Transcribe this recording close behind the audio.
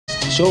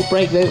Short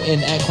break though in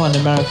Equine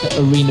America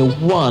Arena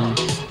 1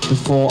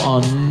 before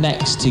our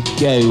next to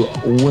go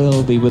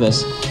will be with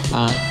us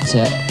at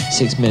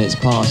 6 minutes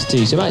past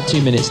 2. So about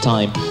 2 minutes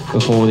time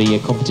before the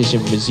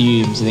competition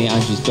resumes in the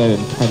Andrews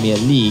Bowen Premier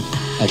League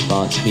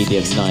Advanced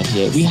Medium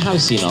 98. We have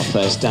seen our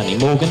first Danny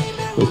Morgan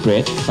with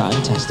Brit.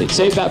 Fantastic.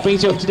 So that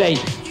brings you up to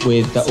date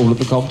with all of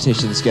the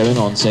competitions going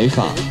on so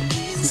far.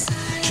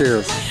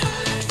 Cheers.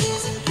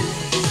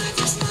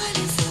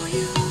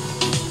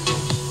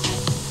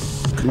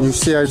 Can you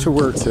see how to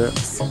work it?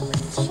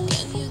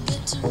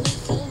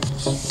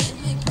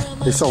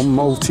 It's on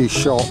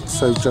multi-shot,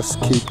 so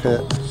just keep it.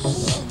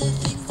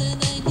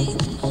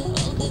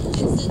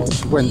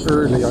 It went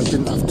early, I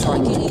didn't have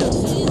time to get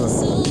to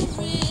the...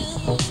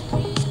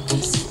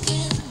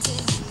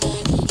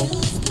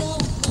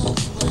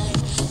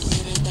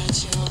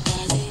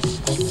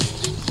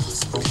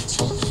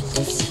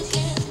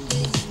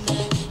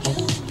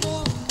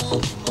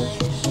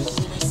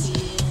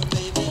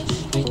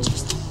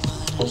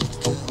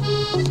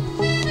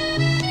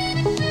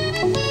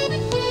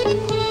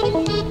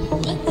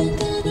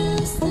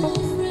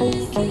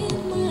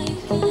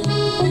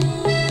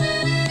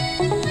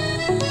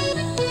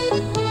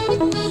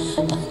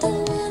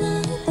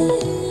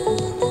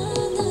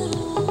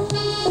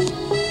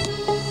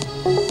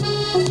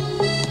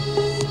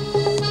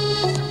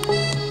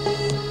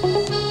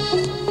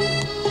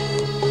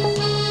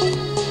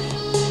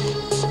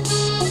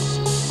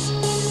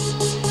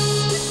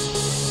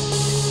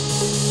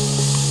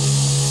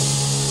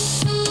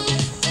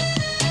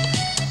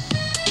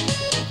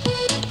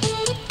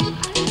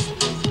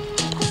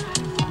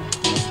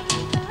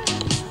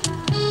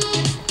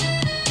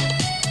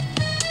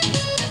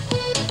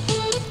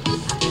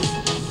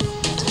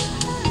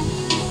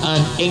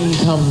 And in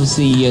comes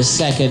the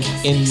second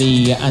in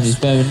the Andrews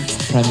Bowen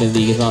Premier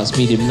League Advanced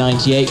Medium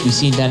 98. We've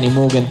seen Danny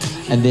Morgan,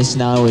 and this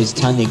now is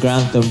Tanya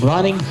Grantham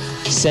riding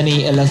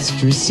Seni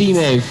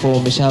Illustrissimo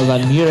for Michelle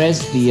Van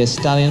Mures, the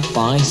stallion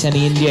by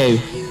Seni Indio.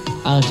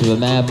 Out of a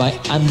mare by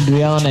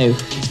Andriano,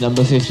 it's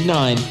number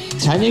 59,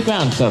 Tanya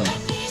Grantham.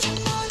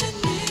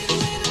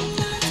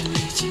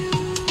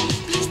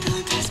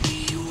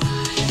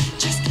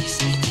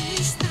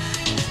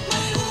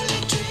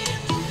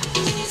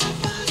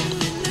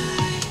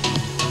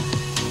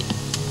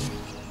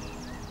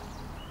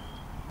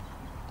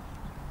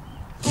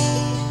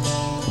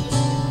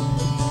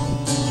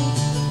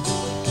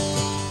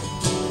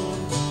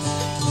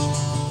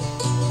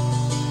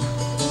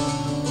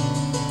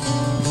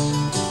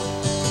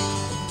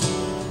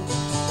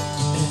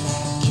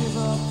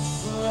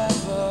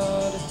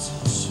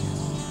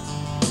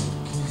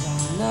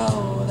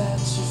 Know that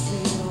you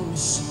feel me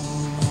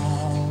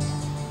somehow.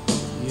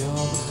 You're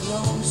the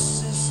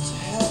closest to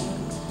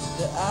heaven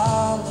that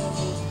I'll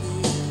ever be,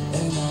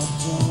 and I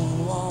don't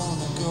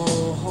wanna go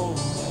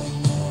home right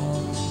now.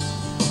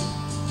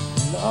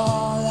 And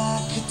all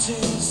I could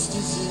taste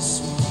is this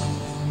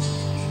moment,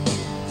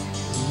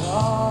 and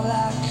all I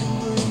can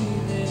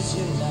breathe is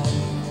your light.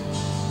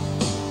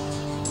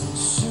 And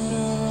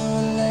sooner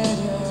or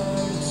later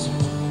it's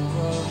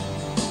over.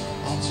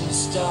 I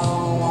just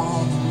don't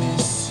want to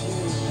miss.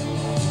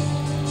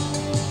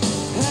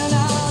 And I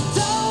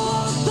don't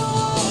want the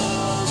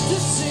world to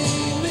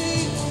see me,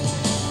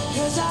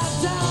 'cause I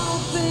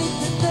don't think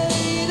that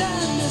they'd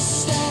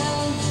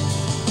understand.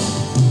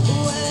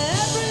 When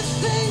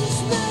everything's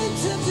made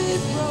to be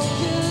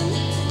broken,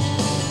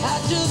 I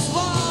just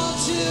want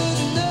you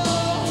to know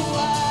who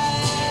I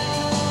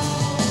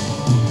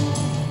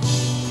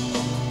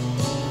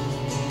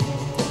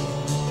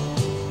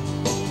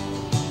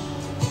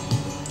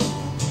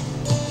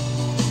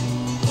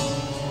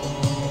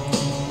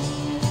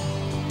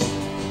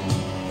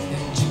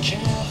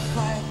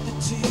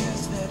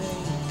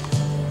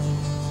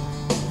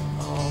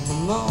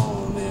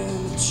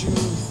moment of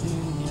truth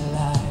in your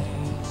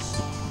lies,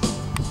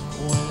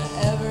 when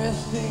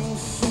everything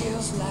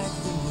feels like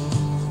the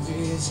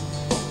movies.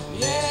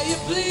 Yeah, you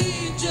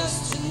bleed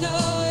just to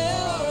know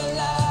you're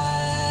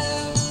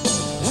alive.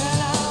 And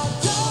I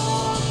don't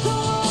want the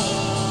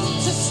world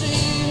to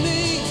see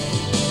me,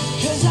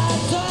 'cause I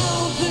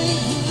don't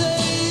think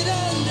they'd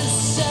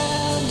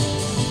understand.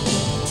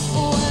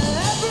 When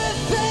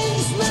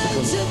everything's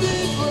meant to be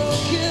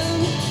broken,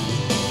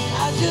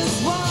 I just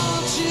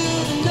want you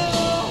to know.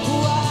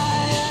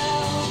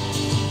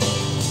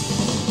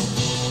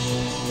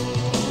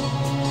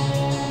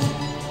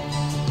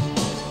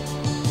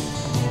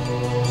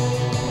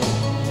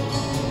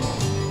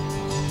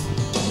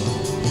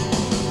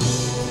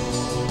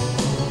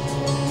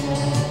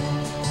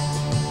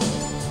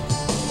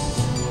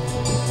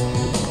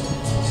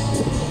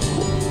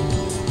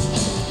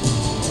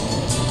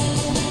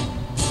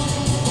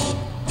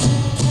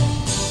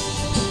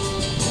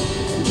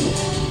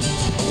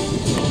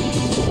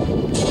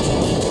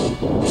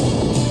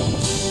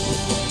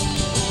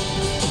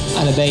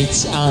 Anna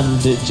Bates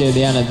and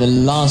Juliana, the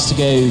last to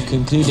go,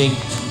 concluding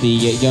the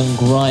young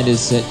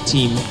riders at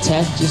Team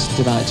 10, just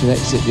about to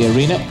exit the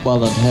arena. Well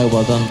done to her,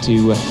 well done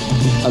to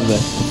the other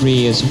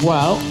three as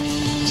well.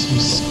 some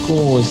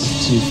scores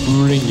to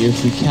bring you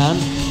if we can.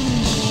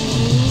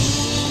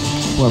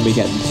 When we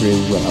get them through,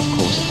 we'll of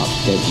course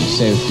update you.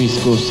 So 3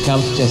 scores to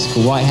come for Jessica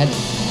Whitehead,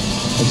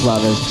 as well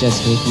as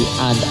Jessica Hickey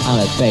and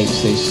Anna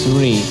Bates. Those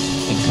 3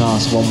 in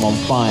class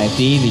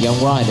 115D, the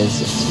young riders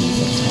to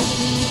the top.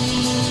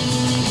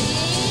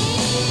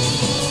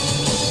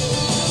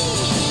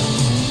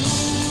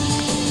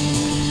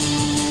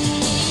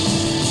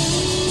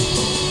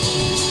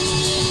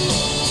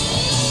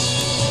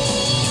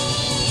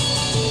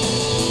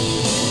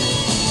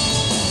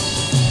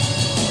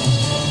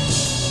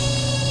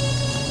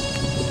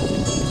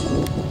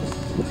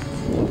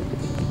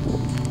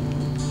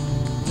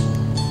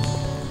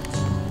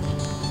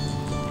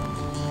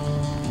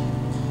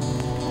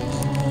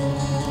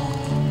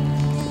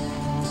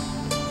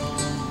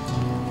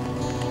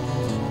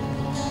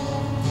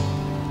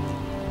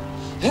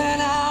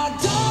 And I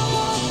don't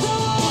want the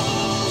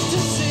world to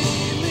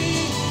see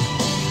me,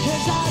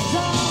 'cause I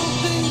don't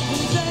think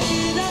that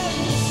they'd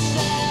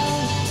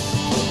understand.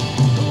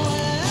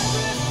 When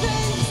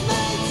everything's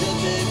made to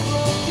be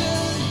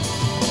broken,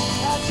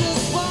 I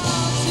just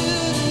want you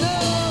to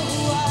know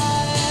who I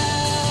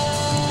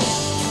am.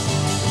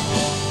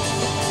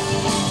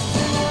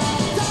 And I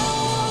don't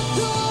want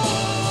the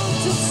world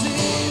to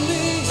see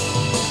me,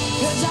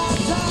 'cause I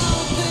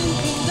don't think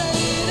that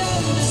they'd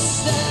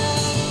understand.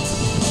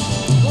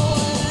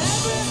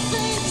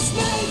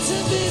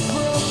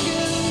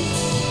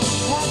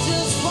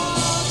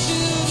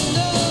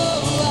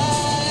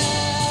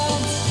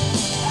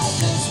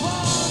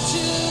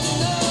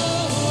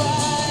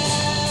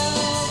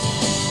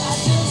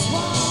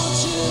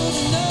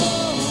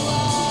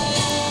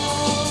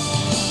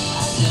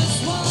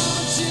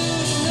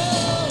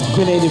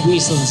 Grenada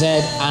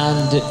Wiesland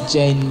and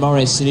Jane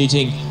Morris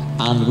saluting,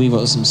 and we've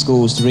got some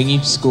scores to bring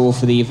you. Score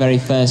for the very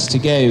first to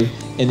go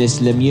in this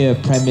Lemieux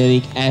Premier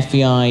League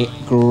FEI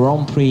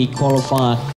Grand Prix qualifier.